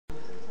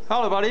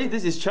Hello everybody,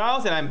 this is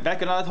Charles and I'm back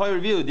with another toy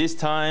review, this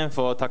time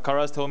for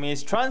Takara's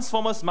Tomy's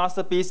Transformers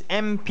masterpiece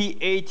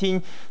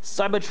MP-18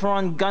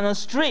 Cybertron Gunner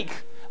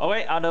Streak.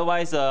 Alright,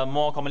 otherwise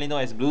more commonly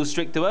known as Blue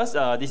Streak to us.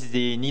 This is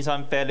the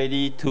Nissan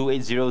Fairlady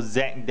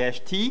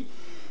 280Z-T.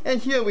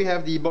 And here we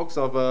have the box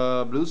of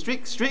Blue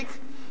Streak.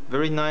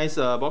 Very nice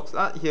box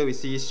art. Here we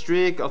see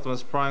Streak,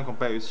 Optimus Prime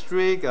compared with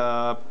Streak,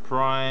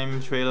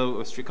 Prime trailer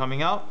with Streak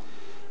coming out.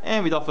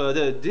 And without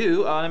further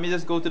ado, let me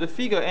just go to the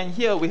figure, and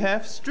here we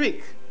have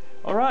Streak.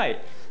 Alright,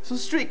 so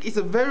Streak is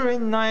a very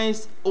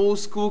nice old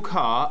school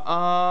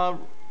car.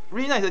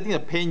 Really nice. I think the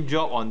paint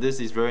job on this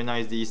is very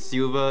nice. The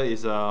silver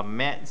is a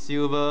matte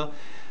silver.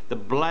 The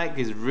black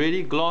is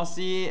really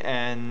glossy,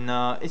 and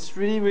it's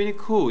really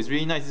cool. It's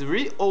really nice. It's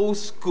really old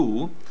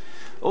school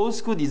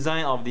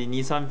design of the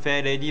Nissan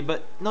Fairlady,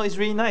 but no, it's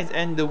really nice,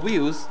 and the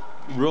wheels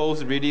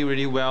rolls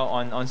really well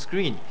on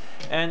screen.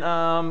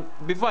 And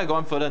before I go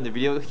on further in the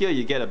video, here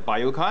you get a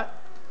bio card,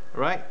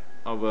 right,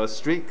 of a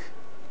Streak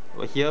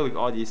over here with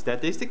all the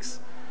statistics.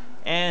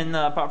 And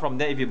apart from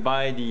that, if you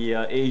buy the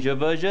Asia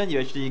version,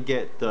 you actually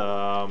get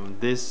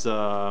this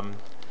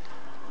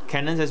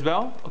cannons as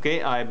well.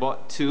 Okay, I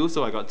bought two,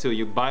 so I got two.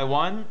 You buy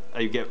one,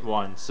 you get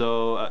one.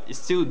 So it's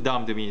still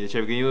dumb to me. They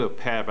should have given you a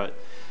pair, but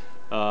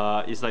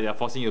it's like they're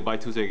forcing you to buy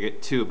two, so you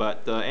get two.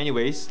 But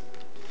anyways,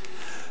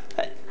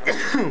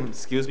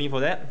 excuse me for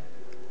that.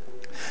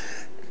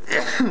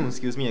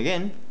 Excuse me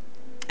again.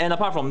 And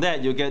apart from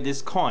that, you get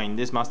this coin,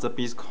 this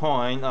masterpiece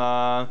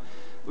coin,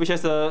 which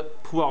has a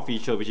pull-out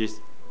feature, which is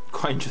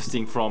quite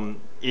interesting, from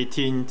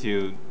 18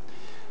 to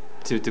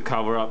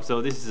cover up.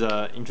 So this is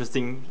an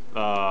interesting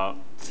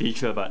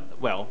feature, but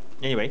well,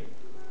 anyway.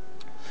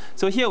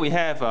 So here we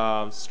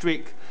have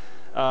Streak,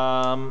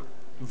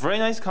 very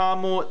nice car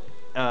mode,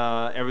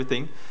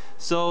 everything.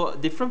 So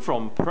different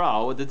from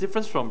Prowl. The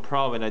difference from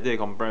Prowl, when I did a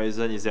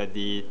comparison, is that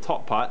the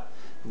top part,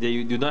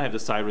 they do not have the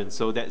siren.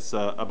 So that's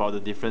about the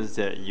difference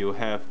that you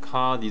have.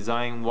 Car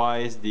design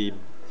wise, the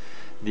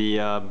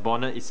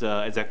bonnet is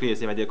exactly the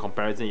same. I did a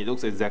comparison, it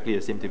looks exactly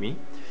the same to me.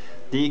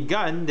 The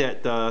gun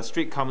that the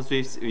Streak comes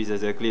with is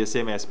exactly the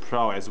same as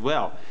Prowl as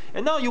well.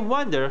 And now you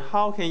wonder,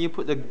 how can you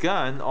put the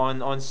gun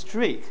on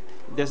Streak?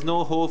 There's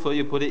no hole for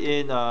you to put it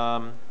in.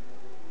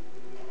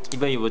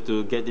 Even if you were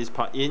to get this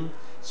part in,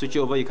 switch it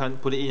over, you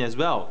can't put it in as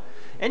well.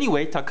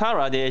 Anyway,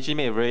 Takara, they actually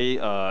made a very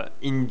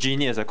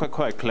ingenious,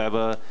 quite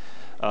clever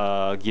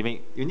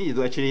gimmick. You need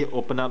to actually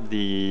open up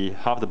the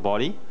half the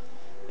body,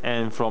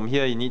 and from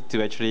here you need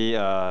to actually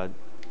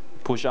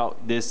push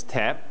out this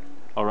tab.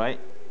 Alright,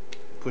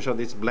 push out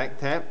this black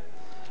tab,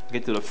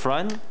 get to the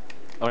front,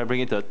 alright,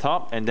 bring it to the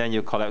top, and then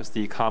you collapse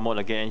the car mode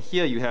again. And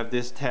here you have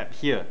this tab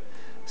here,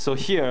 so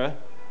here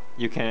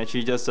you can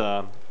actually just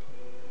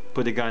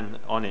put the gun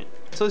on it.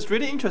 So it's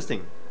really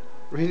interesting,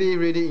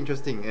 really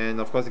interesting. And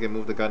of course you can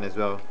move the gun as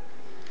well.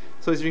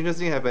 So it's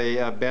interesting to have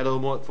a battle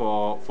mode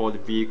for the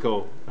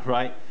vehicle,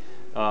 right?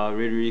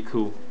 Really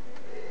cool.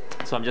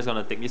 So I'm just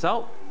gonna take this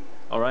out,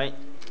 alright,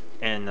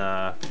 and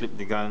flip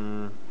the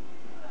gun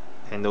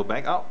handle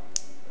back out.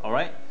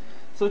 Alright,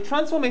 so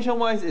transformation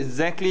wise,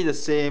 exactly the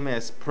same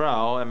as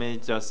Prowl. Let me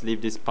just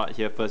leave this part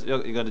here first.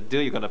 What you're gonna do,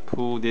 you're gonna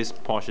pull this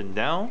portion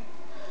down.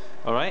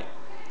 Alright,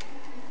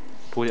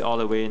 pull it all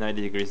the way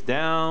 90 degrees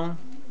down.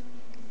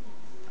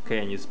 Okay,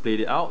 and you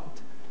split it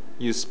out.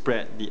 You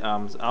spread the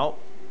arms out.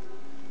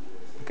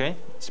 Okay,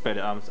 spread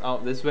the arms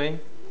out this way,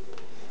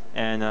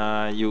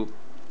 and you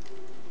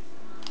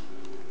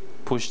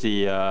push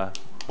the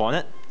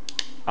bonnet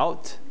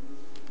out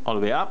all the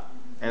way up.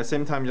 At the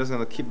same time, you're just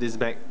going to keep this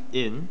back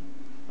in,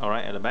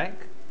 alright, at the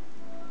back.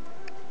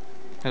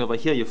 And over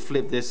here, you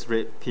flip this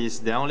red piece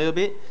down a little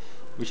bit,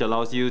 which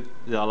allows you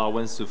the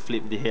allowance to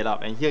flip the head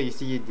up. And here you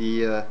see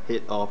the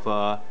head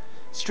of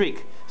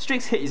Streak.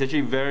 Streak's head is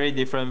actually very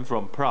different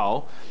from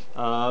Prowl.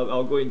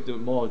 I'll go into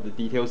more of the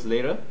details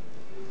later.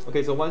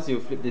 Okay, so once you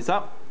flip this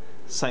up,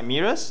 side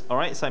mirrors,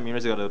 alright, side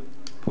mirrors, you gotta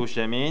push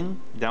them in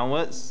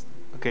downwards.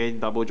 Okay,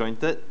 double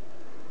jointed.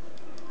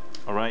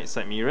 Alright,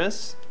 side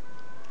mirrors.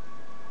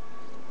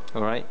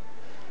 Alright,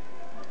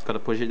 gotta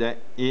push it that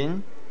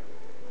in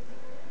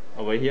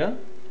over here.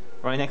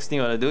 Alright, next thing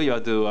you gotta do, you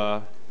have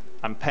to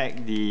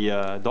unpack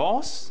the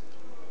doors.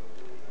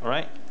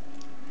 Alright,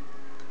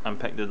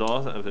 unpack the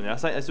doors on the other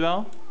side as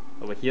well,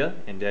 over here,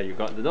 and there you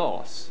got the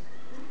doors.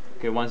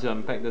 Okay, once you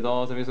unpack the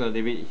doors, I'm just going to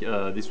leave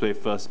it this way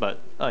first, but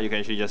you can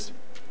actually just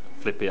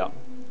flip it up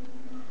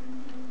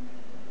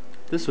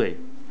this way.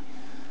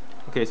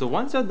 Okay, so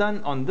once you're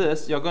done on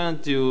this, you're going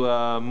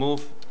to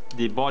move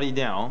the body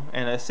down,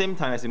 and at the same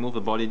time as you move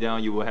the body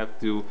down, you will have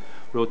to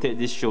rotate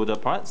these shoulder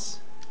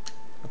parts,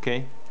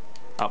 okay,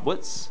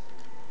 upwards.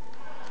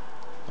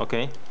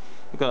 Okay,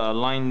 you got to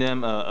align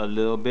them a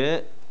little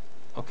bit.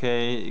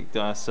 Okay, you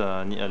guys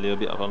need a little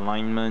bit of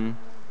alignment.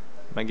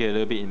 Might get a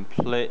little bit in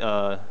play.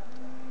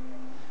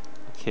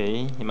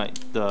 Okay, it might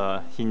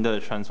hinder the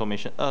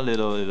transformation a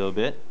little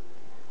bit.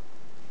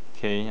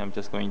 Okay, I'm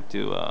just going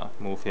to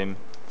move him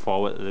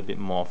forward a little bit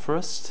more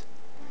first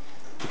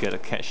to get a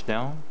catch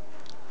down.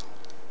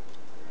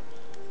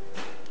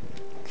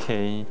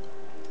 Okay,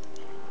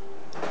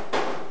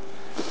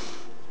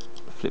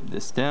 flip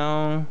this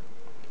down.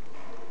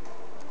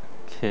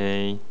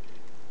 Okay.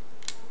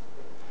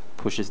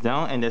 Push this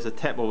down, and there's a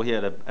tab over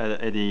here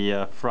at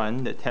the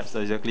front that taps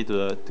exactly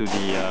to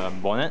the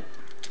bonnet.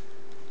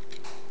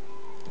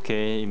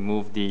 Okay,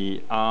 move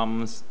the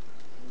arms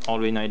all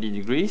the way 90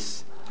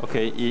 degrees.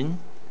 Okay, in.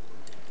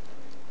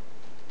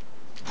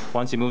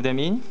 Once you move them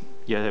in,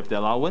 you have the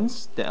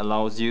allowance that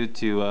allows you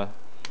to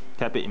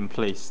tap it in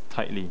place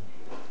tightly.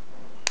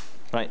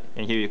 Right,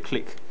 and here you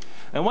click.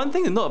 And one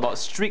thing to note about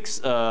Strick's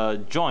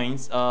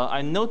joints,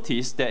 I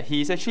noticed that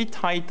he's actually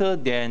tighter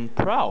than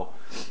Prowl.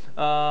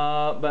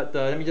 But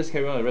let me just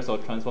carry on the rest of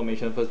the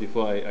transformation first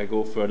before I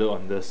go further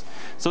on this.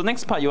 So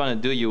next part you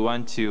want to do, you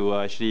want to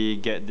actually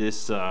get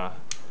this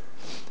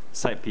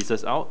side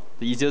pieces out.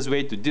 The easiest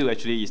way to do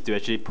actually is to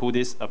actually pull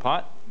this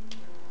apart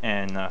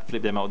and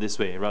flip them out this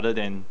way rather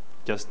than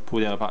just pull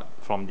them apart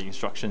from the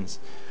instructions.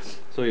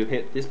 So you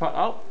hit this part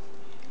out,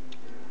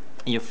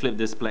 you flip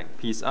this black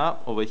piece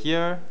up over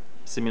here.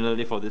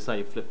 Similarly for this side,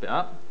 you flip it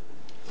up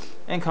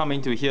and come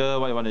into here.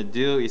 What you want to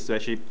do is to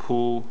actually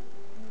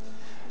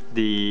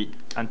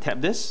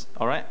untap this.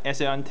 Alright, as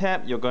you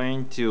untap, you're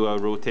going to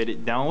rotate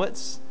it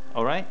downwards.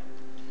 Alright,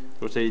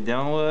 rotate it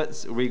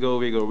downwards, wiggle,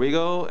 wiggle,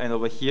 wiggle, and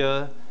over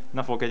here,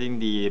 not forgetting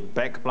the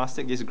back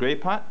plastic, this gray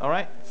part.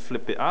 Alright,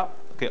 flip it up,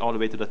 okay, all the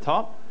way to the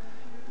top,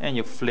 and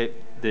you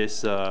flip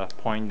this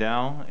point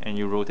down and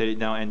you rotate it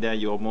down, and there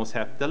you almost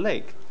have the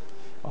leg.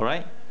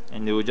 Alright,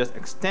 and you will just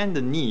extend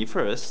the knee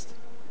first.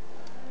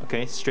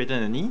 Okay,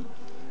 straighten the knee.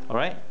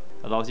 Alright,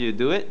 allows you to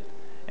do it.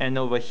 And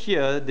over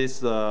here,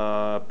 this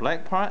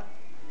black part,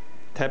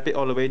 tap it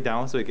all the way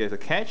down so it gets a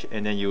catch,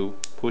 and then you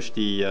push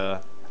the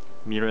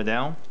mirror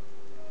down.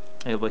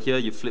 And over here,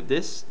 you flip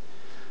this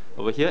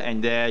over here,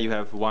 and there you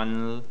have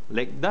one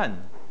leg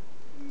done.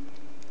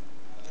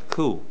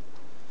 Cool.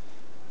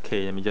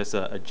 Okay, let me just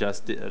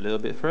adjust it a little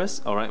bit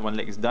first. Alright, one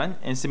leg is done.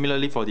 And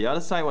similarly for the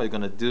other side, what you're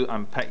gonna do,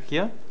 unpack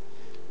here.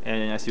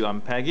 And as you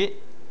unpack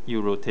it, you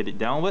rotate it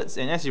downwards,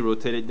 and as you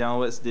rotate it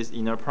downwards, this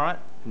inner part,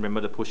 remember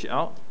to push it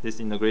out,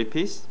 this inner gray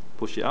piece,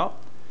 push it out.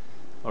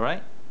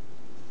 Alright,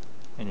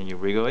 and then you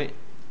wriggle it,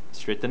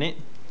 straighten it,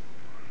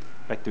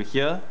 back to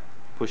here,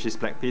 push this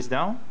black piece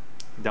down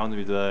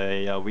with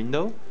the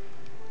window,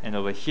 and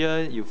over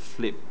here you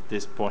flip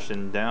this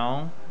portion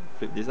down,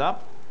 flip this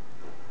up,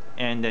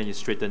 and then you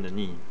straighten the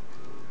knee,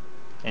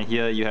 and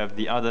here you have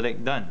the other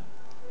leg done.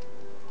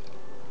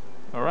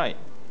 Alright,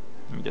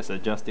 let me just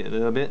adjust it a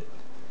little bit,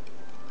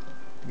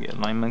 get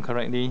alignment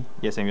correctly.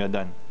 Yes, and we are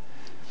done.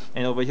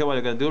 And over here, what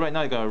you're going to do right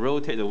now, you're going to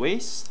rotate the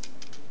waist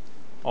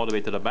all the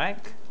way to the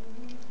back.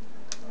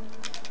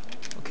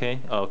 Okay,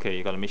 okay,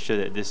 you got to make sure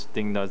that this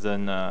thing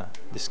doesn't,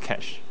 this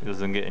catch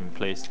doesn't get in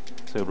place.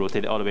 So you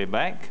rotate it all the way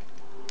back.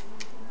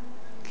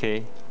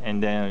 Okay,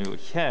 and then you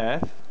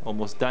have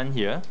almost done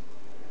here.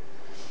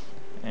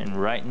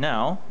 And right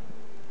now,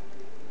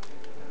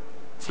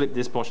 flip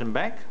this portion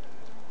back.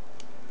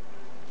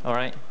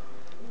 Alright,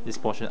 this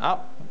portion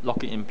up,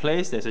 lock it in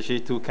place. There's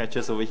actually two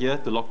catches over here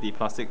to lock the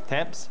plastic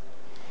tabs.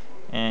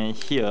 And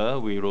here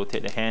we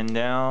rotate the hand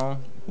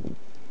down,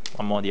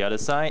 one more on the other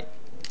side.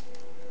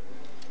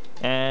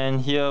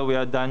 And here we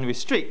are done with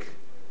Strick.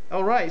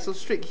 Alright, so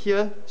Strick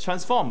here,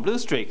 transform, Blue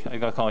Strick. I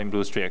gotta call him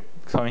Blue Strick.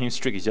 Calling him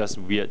Strick is just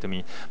weird to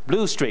me.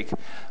 Blue Strick,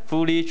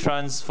 fully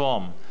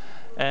transformed.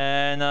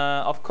 And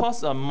of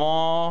course, a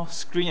more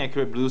screen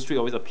accurate Blue Strick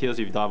always appears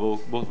with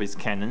both of his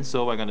cannons.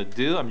 So what I'm gonna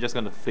do, I'm just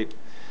gonna flip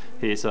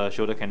his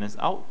shoulder cannons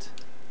out.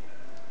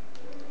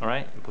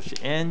 Alright, push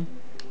it in,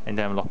 and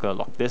then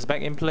lock this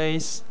back in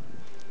place.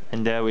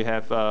 And there we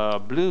have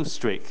Blue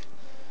Strick.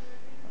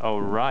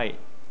 Alright.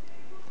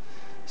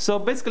 So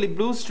basically,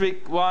 Blue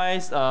Strick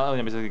wise,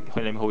 let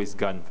me hold his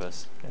gun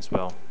first as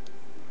well.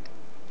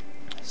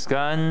 His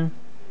gun,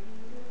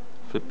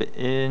 flip it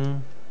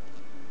in.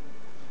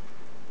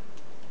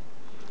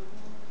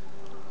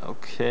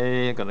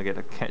 Okay, gotta get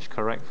the catch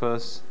correct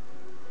first.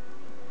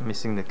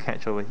 Missing the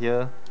catch over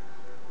here.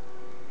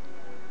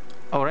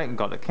 Alright,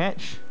 got the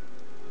catch.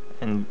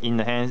 And in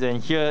the hands,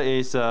 and here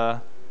is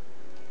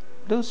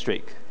Blue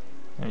Strick.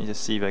 Let me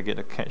just see if I get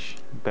the catch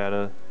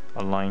better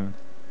aligned.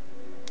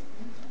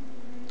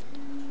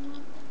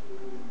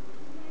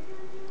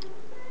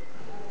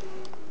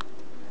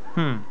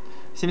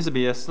 Seems to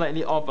be a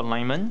slightly off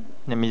alignment.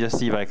 Let me just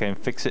see if I can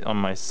fix it on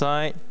my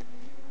side.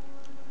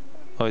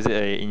 Or is it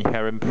an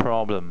inherent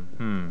problem?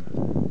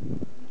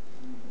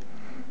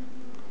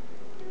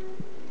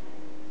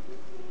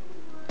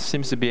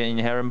 Seems to be an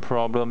inherent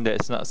problem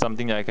that's not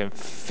something that I can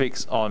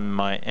fix on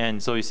my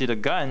end. So you see the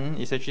gun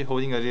is actually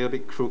holding a little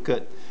bit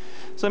crooked.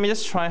 So let me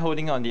just try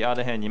holding it on the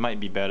other hand. It might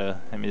be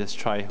better. Let me just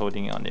try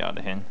holding it on the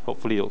other hand.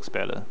 Hopefully it looks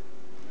better.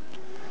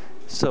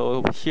 So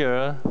over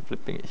here,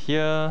 flipping it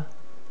here.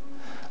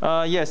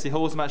 Yes, it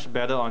holds much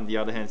better on the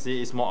other hand.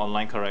 See, it's more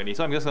aligned correctly.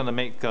 So I'm just going to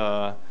make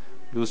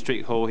Blue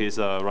Strick hold his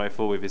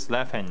rifle with his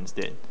left hand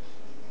instead.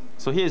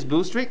 So here's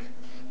Blue Strick.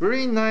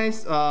 Very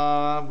nice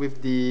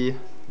with the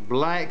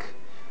black,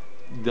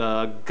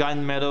 the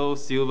gunmetal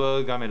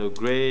silver, gunmetal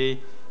gray,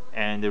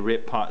 and the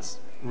red parts.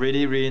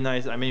 Really, really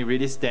nice. I mean, it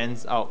really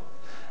stands out.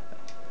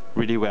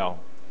 really well.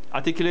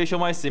 Articulation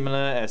wise, similar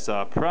as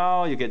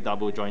Prowl, you get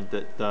double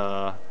jointed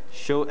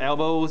shoulder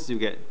elbows, you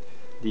get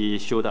the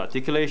shoulder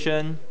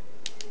articulation.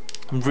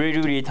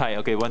 Really tight.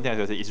 Okay, one thing I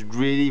have to say, it's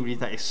really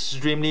tight,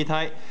 extremely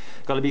tight.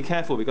 Gotta be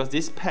careful because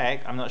this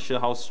peg, I'm not sure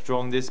how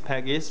strong this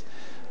peg is,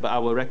 but I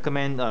will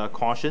recommend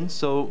caution.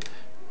 So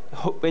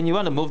when you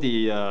want to move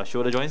the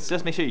shoulder joints,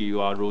 just make sure you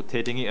are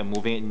rotating it and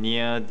moving it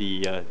near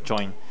the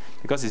joint,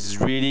 because it's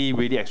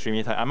really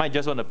extremely tight. I might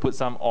just want to put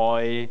some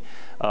oil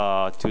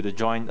to the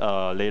joint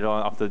later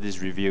on after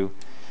this review.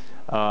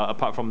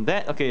 Apart from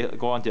that, okay,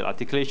 go on to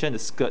articulation. The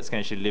skirts can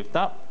actually lift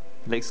up,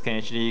 legs can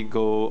actually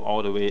go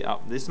all the way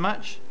up this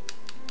much,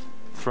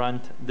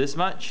 front this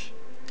much,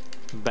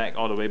 back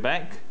all the way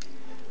back.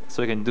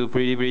 So you can do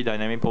pretty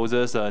dynamic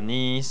poses.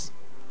 Knees,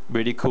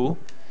 really cool.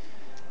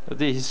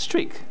 This is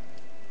strict.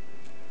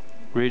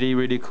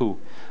 Really cool.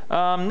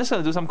 Just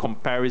gonna do some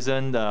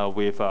comparison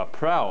with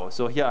Prowl.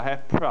 So here I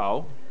have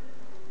Prowl.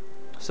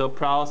 So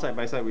Prowl side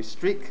by side with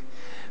Strict.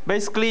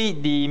 Basically,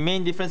 the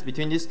main difference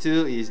between these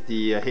two is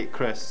the head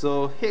crest.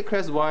 So head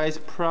crest wise,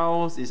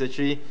 Prowl's is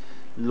actually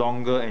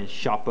longer and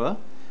sharper,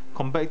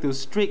 compared to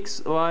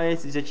Strict's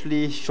wise is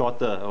actually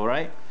shorter.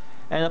 Alright.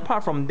 And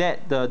apart from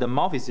that, the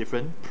mouth is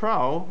different.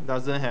 Prowl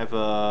doesn't have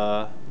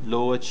a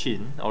lower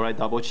chin, alright,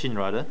 double chin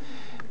rather,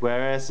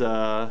 whereas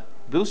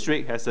Blue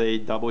Streak has a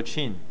double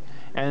chin.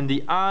 And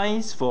the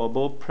eyes for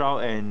both Prowl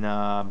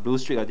and Blue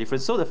Streak are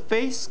different. So the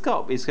face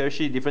sculpt is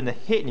actually different. The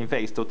head, in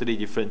fact, is totally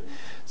different.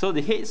 So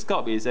the head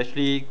sculpt is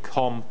actually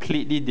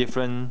completely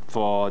different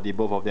for the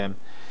both of them.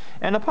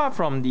 And apart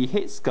from the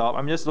head sculpt,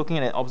 I'm just looking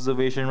at an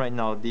observation right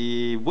now.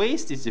 The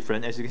waist is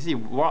different. As you can see,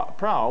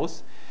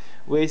 Prowl's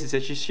waist is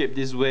actually shaped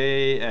this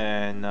way,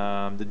 and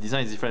the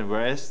design is different.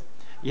 Whereas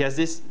it has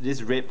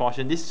this red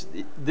portion.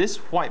 This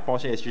white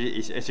portion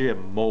is actually a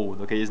mold.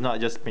 Okay, it's not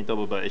just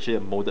paintable, but actually a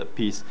molded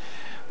piece.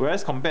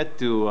 Whereas compared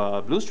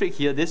to Blue Streak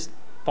here, this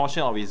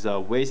portion of his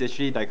waist is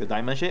actually like a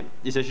diamond shape.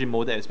 It's actually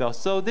molded as well.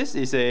 So this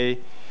is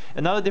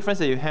another difference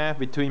that you have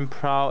between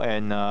Prowl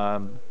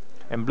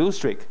and Blue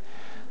Streak.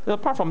 So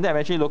apart from that, I'm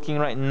actually looking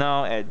right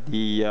now at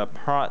the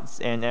parts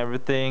and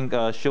everything.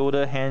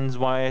 Shoulder, hands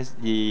wise,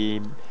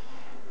 the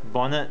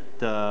bonnet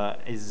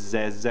is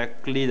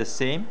exactly the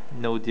same,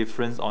 no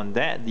difference on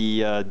that.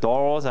 The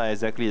doors are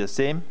exactly the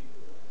same,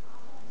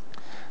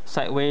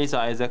 sideways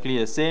are exactly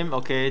the same.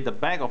 Okay, the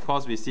back, of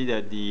course, we see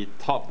that the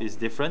top is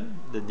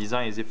different, the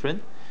design is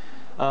different,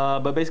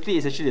 but basically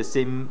it's actually the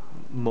same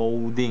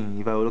molding.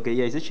 If I look at it,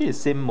 yeah, it's actually the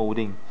same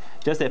molding,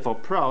 just that for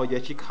Prowl you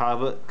actually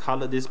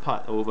colored this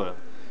part over,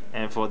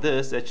 and for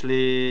this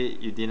actually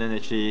you didn't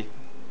actually,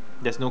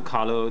 there's no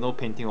color, no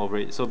painting over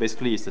it, so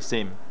basically it's the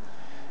same.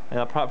 And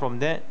apart from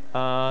that,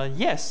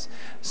 yes.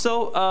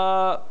 So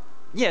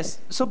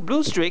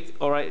Blue Streak,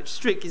 alright,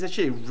 Streak is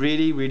actually a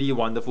really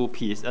wonderful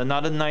piece.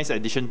 Another nice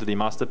addition to the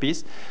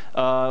masterpiece.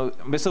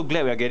 We're so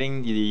glad we are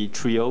getting the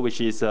trio,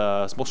 which is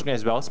smoke screen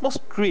as well. Smoke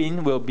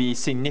screen will be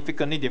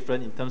significantly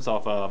different in terms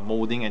of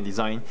molding and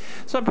design.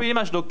 So I'm pretty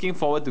much looking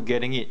forward to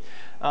getting it.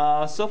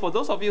 So for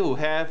those of you who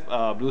have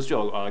Blue Streak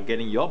or are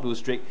getting your Blue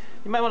Streak,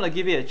 you might want to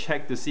give it a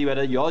check to see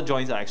whether your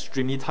joints are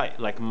extremely tight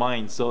like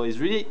mine. So it's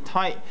really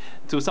tight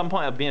to some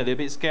point of being a little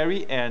bit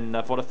scary,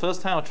 and for the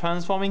first time of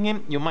transforming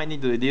him, you might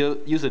need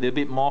to use a little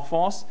bit more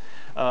force.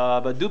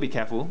 But do be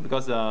careful,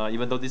 because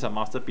even though these are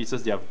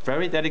masterpieces, they are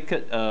very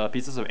delicate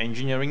pieces of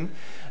engineering.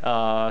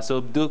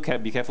 So do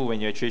be careful when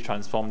you actually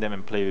transform them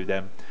and play with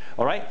them.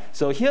 Alright,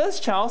 so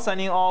here's Charles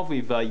signing off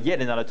with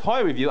yet another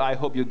toy review. I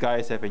hope you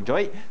guys have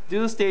enjoyed.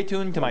 Do stay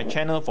tuned to my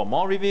channel for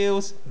more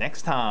reviews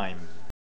next time.